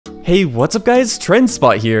Hey, what's up guys?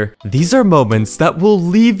 Trendspot here. These are moments that will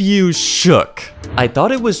leave you shook. I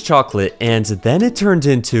thought it was chocolate and then it turned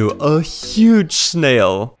into a huge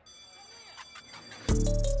snail.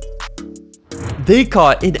 They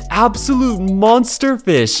caught an absolute monster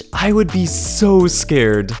fish. I would be so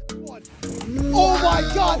scared. Oh my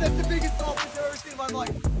god, that's the biggest dolphin I've ever seen in my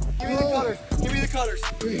life. Give me the cutters. Give me the cutters.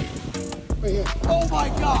 Right here. Oh my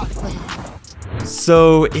god.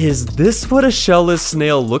 So, is this what a shellless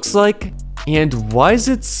snail looks like? And why is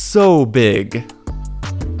it so big?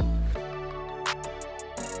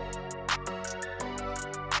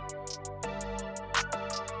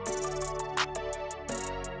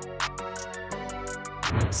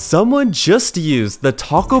 Someone just used the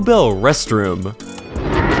Taco Bell restroom.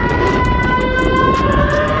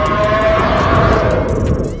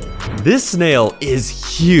 This snail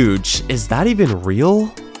is huge. Is that even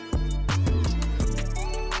real?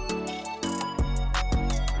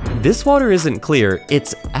 This water isn't clear,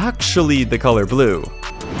 it's actually the color blue.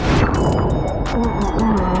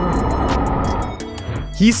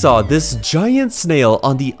 He saw this giant snail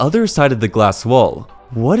on the other side of the glass wall.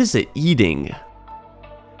 What is it eating?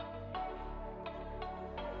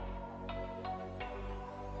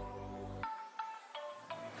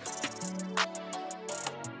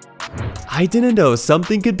 I didn't know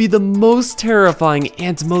something could be the most terrifying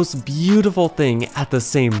and most beautiful thing at the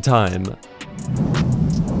same time.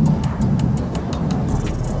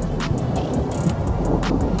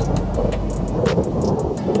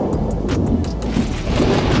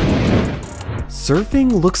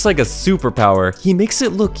 Surfing looks like a superpower. He makes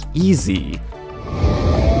it look easy.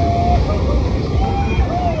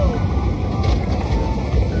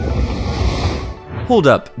 Hold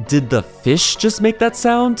up, did the fish just make that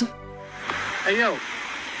sound? Hey yo.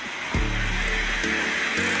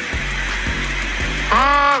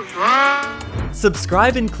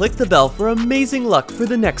 Subscribe and click the bell for amazing luck for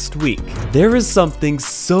the next week. There is something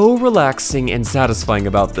so relaxing and satisfying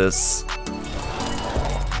about this.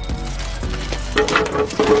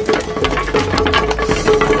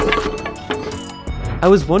 I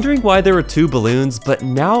was wondering why there were two balloons, but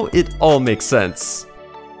now it all makes sense.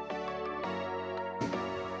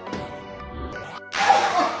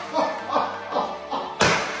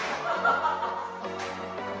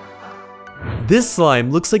 This slime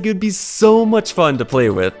looks like it would be so much fun to play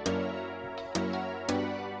with.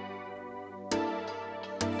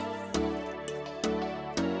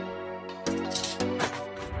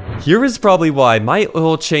 Here is probably why my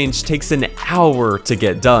oil change takes an hour to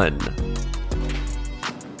get done.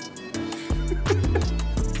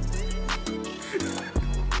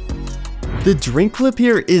 The drink clip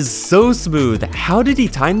here is so smooth. How did he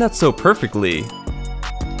time that so perfectly?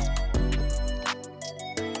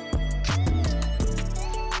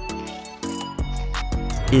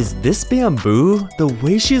 Is this bamboo? The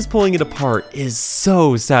way she is pulling it apart is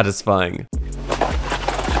so satisfying.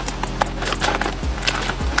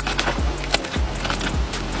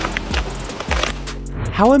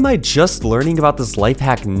 How am I just learning about this life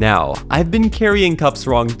hack now? I've been carrying cups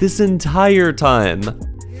wrong this entire time.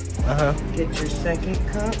 Get your second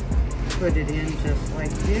cup, put it in just like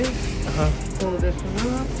this. Pull this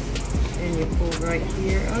one up, and you pull right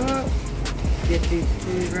here up. Get these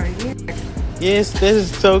two right here. Yes, this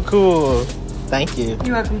is so cool. Thank you.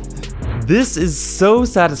 You're welcome. This is so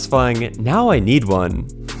satisfying. Now I need one.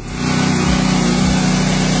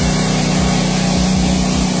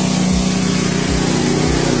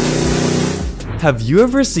 Have you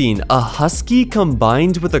ever seen a husky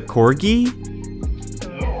combined with a corgi?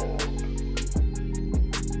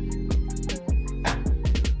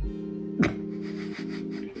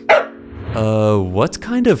 What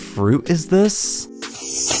kind of fruit is this?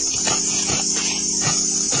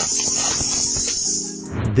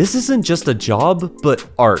 This isn't just a job, but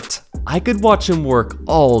art. I could watch him work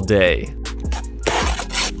all day.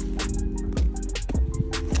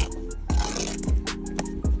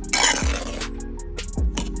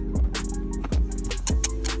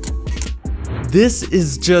 This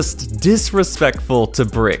is just disrespectful to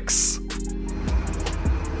bricks.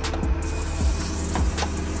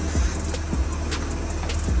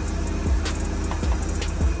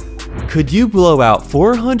 Could you blow out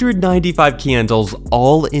 495 candles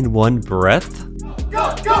all in one breath?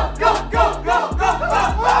 Go, go, go, go, go, go, go!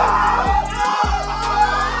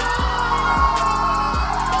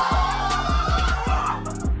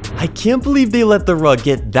 I can't believe they let the rug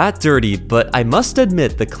get that dirty, but I must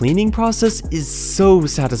admit the cleaning process is so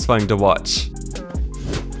satisfying to watch.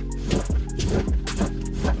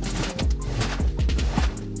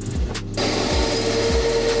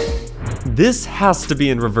 This has to be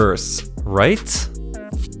in reverse, right?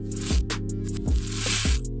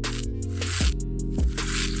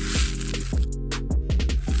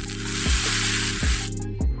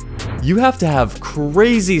 You have to have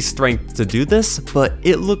crazy strength to do this, but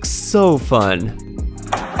it looks so fun.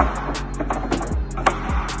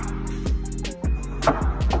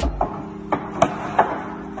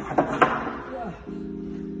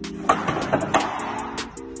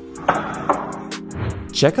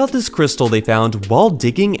 Check out this crystal they found while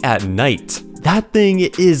digging at night. That thing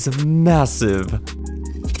is massive.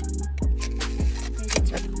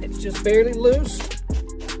 It's just barely loose.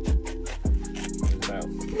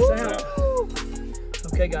 It's out.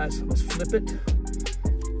 Okay guys, let's flip it.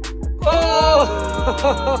 Oh!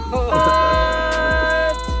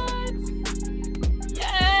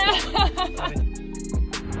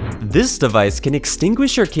 This device can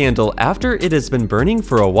extinguish your candle after it has been burning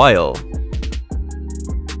for a while.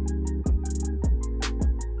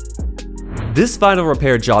 This final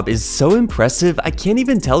repair job is so impressive, I can't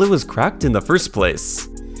even tell it was cracked in the first place.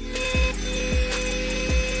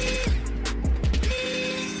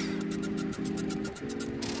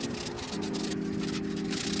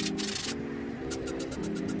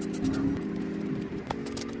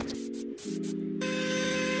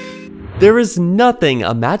 There is nothing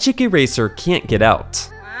a magic eraser can't get out.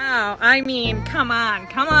 Wow, I mean, come on,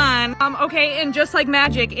 come on. Okay, and just like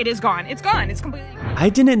magic, it is gone. It's gone, it's completely gone. I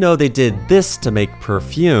didn't know they did this to make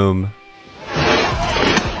perfume.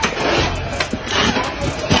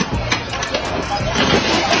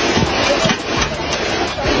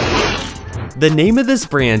 The name of this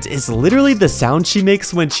brand is literally the sound she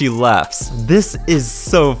makes when she laughs. This is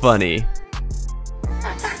so funny.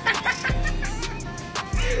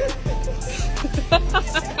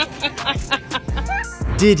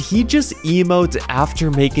 Did he just emote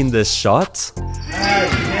after making this shot?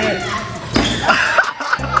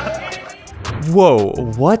 Whoa,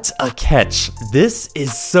 what a catch. This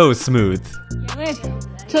is so smooth.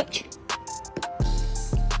 Touch.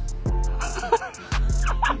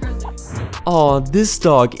 Aw, this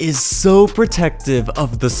dog is so protective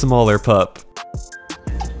of the smaller pup.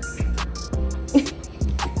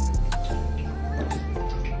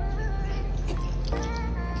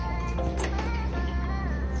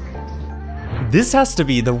 This has to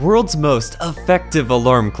be the world's most effective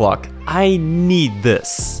alarm clock. I need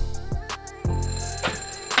this.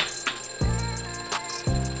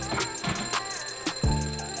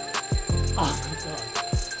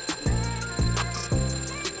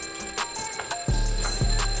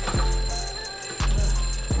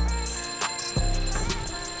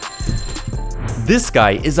 This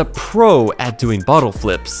guy is a pro at doing bottle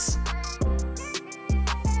flips.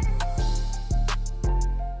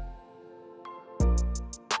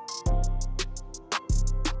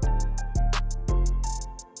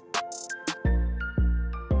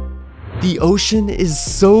 The ocean is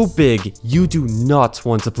so big, you do not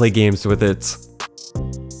want to play games with it.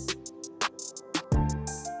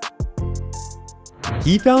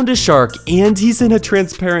 He found a shark and he's in a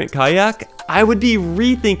transparent kayak? I would be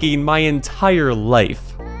rethinking my entire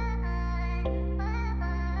life.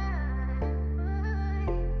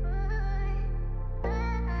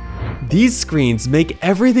 These screens make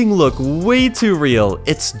everything look way too real.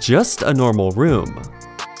 It's just a normal room.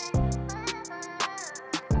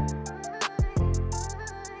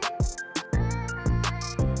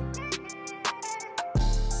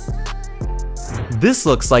 This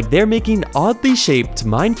looks like they're making oddly shaped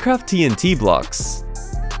Minecraft TNT blocks.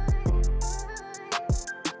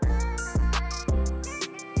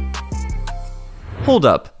 Hold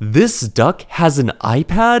up, this duck has an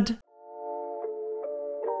iPad?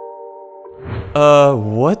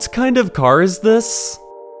 What kind of car is this?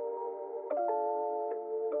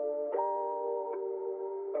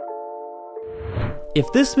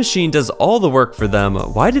 If this machine does all the work for them,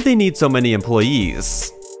 why do they need so many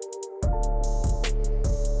employees?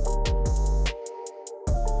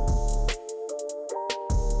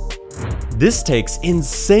 This takes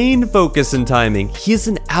insane focus and timing. He is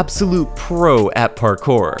an absolute pro at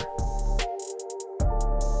parkour.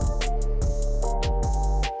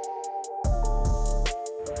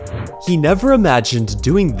 He never imagined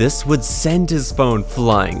doing this would send his phone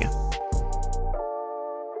flying.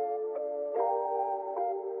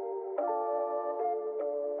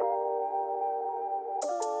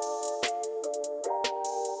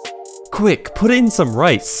 Quick, put in some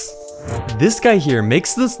rice. This guy here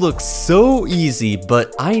makes this look so easy,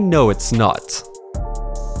 but I know it's not.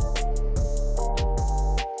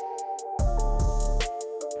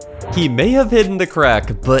 He may have hidden the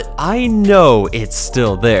crack, but I know it's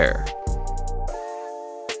still there.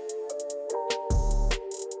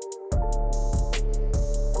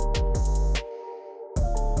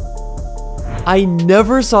 I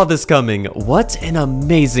never saw this coming. What an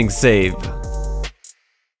amazing save.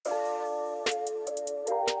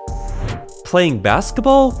 playing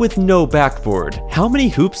basketball with no backboard. How many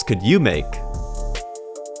hoops could you make?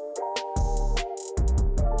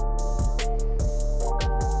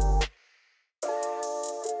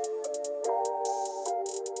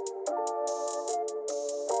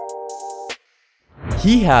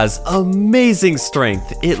 He has amazing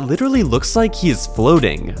strength. It literally looks like he is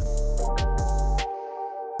floating.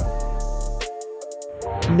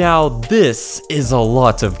 Now this is a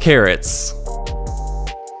lot of carrots.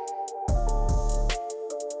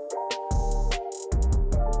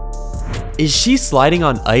 Is she sliding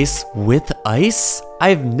on ice with ice?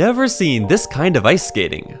 I've never seen this kind of ice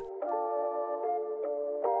skating.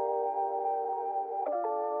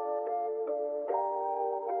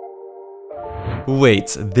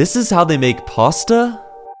 Wait, this is how they make pasta?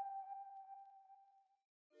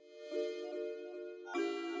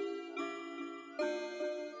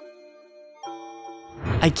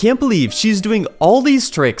 I can't believe she's doing all these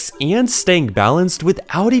tricks and staying balanced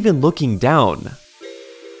without even looking down.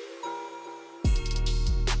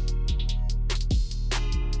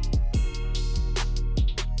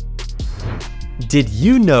 Did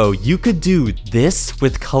you know you could do this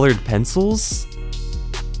with colored pencils?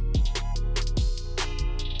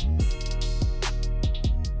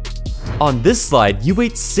 On this slide, you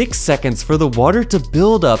wait 6 seconds for the water to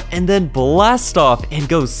build up and then blast off and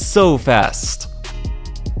go so fast.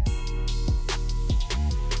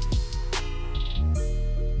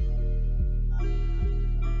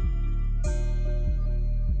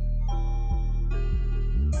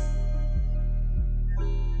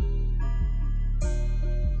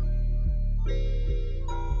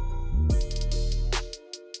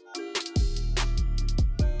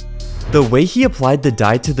 The way he applied the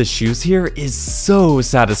dye to the shoes here is so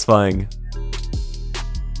satisfying.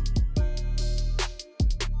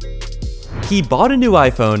 He bought a new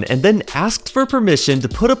iPhone and then asked for permission to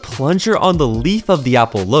put a plunger on the leaf of the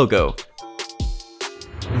Apple logo.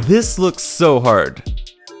 This looks so hard.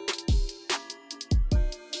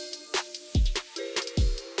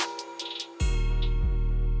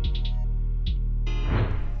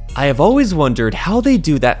 I have always wondered how they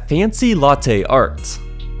do that fancy latte art.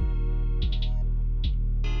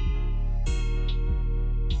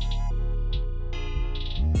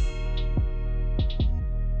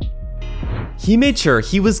 He made sure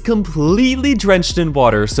he was completely drenched in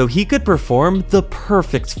water so he could perform the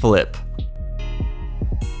perfect flip.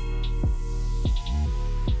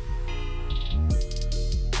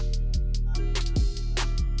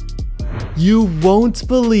 You won't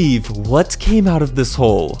believe what came out of this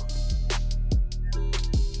hole.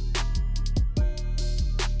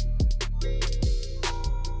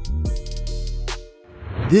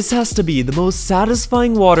 This has to be the most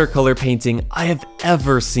satisfying watercolor painting I have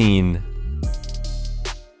ever seen.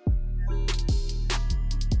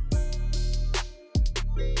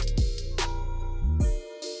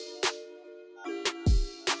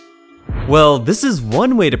 Well, this is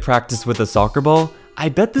one way to practice with a soccer ball. I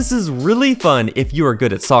bet this is really fun if you are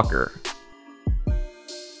good at soccer.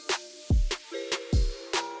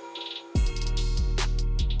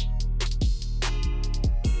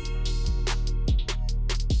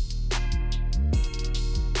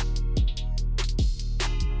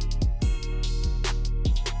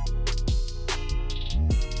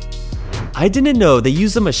 I didn't know they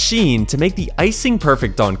use a machine to make the icing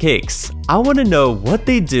perfect on cakes. I want to know what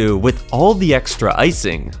they do with all the extra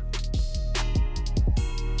icing.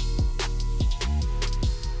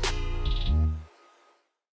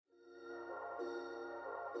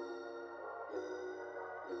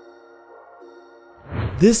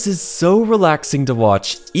 This is so relaxing to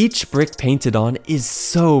watch. Each brick painted on is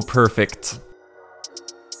so perfect.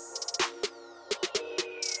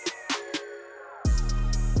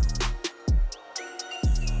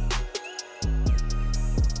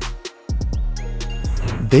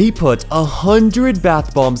 They put 100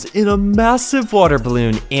 bath bombs in a massive water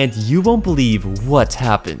balloon, and you won't believe what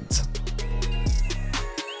happened.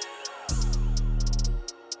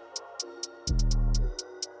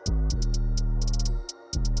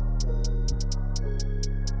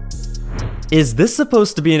 Is this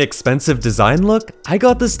supposed to be an expensive design look? I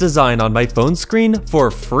got this design on my phone screen for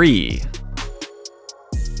free.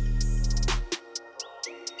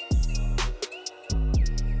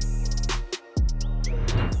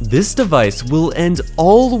 This device will end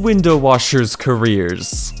all window washers'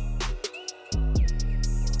 careers.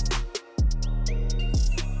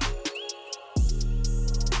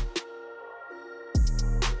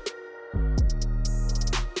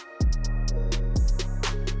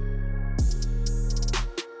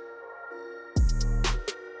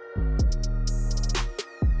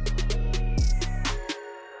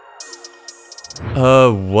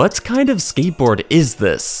 What kind of skateboard is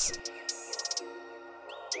this?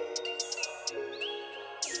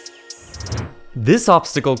 This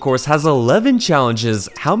obstacle course has 11 challenges.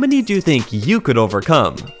 How many do you think you could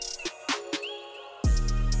overcome?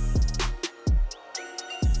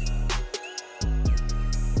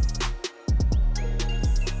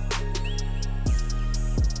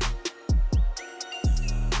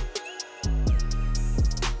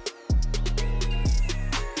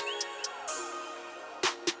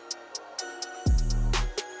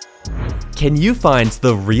 Can you find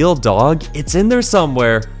the real dog? It's in there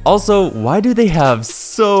somewhere. Also, why do they have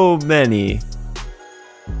so many?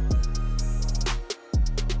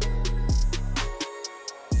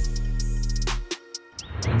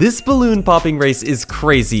 This balloon popping race is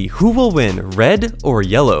crazy. Who will win, red or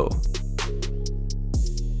yellow?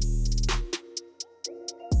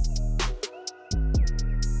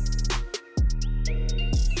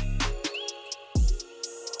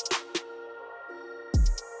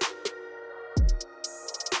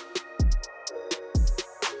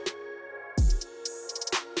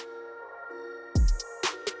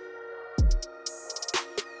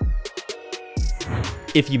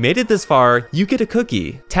 If you made it this far, you get a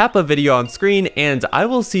cookie. Tap a video on screen and I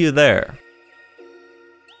will see you there.